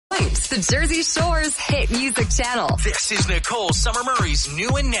It's the Jersey Shore's hit music channel. This is Nicole Summer Murray's New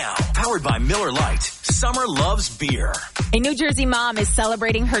and Now, powered by Miller Lite. Summer loves beer. A New Jersey mom is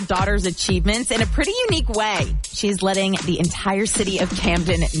celebrating her daughter's achievements in a pretty unique way. She's letting the entire city of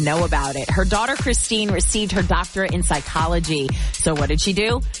Camden know about it. Her daughter, Christine, received her doctorate in psychology. So what did she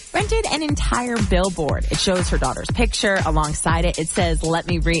do? Rented an entire billboard. It shows her daughter's picture. Alongside it, it says, "Let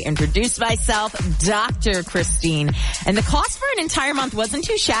me reintroduce myself, Dr. Christine." And the cost for an entire month wasn't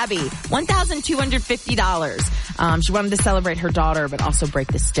too shabby, $1,250. She wanted to celebrate her daughter, but also break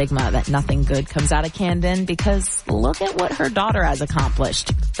the stigma that nothing good comes out of Camden, because look at what her daughter has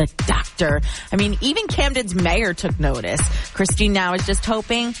accomplished. The doctor. I mean, even Camden's mayor took notice. Christine now is just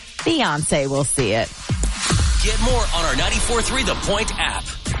hoping Beyonce will see it. Get more on our 94.3 The Point app.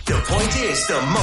 The Point is the most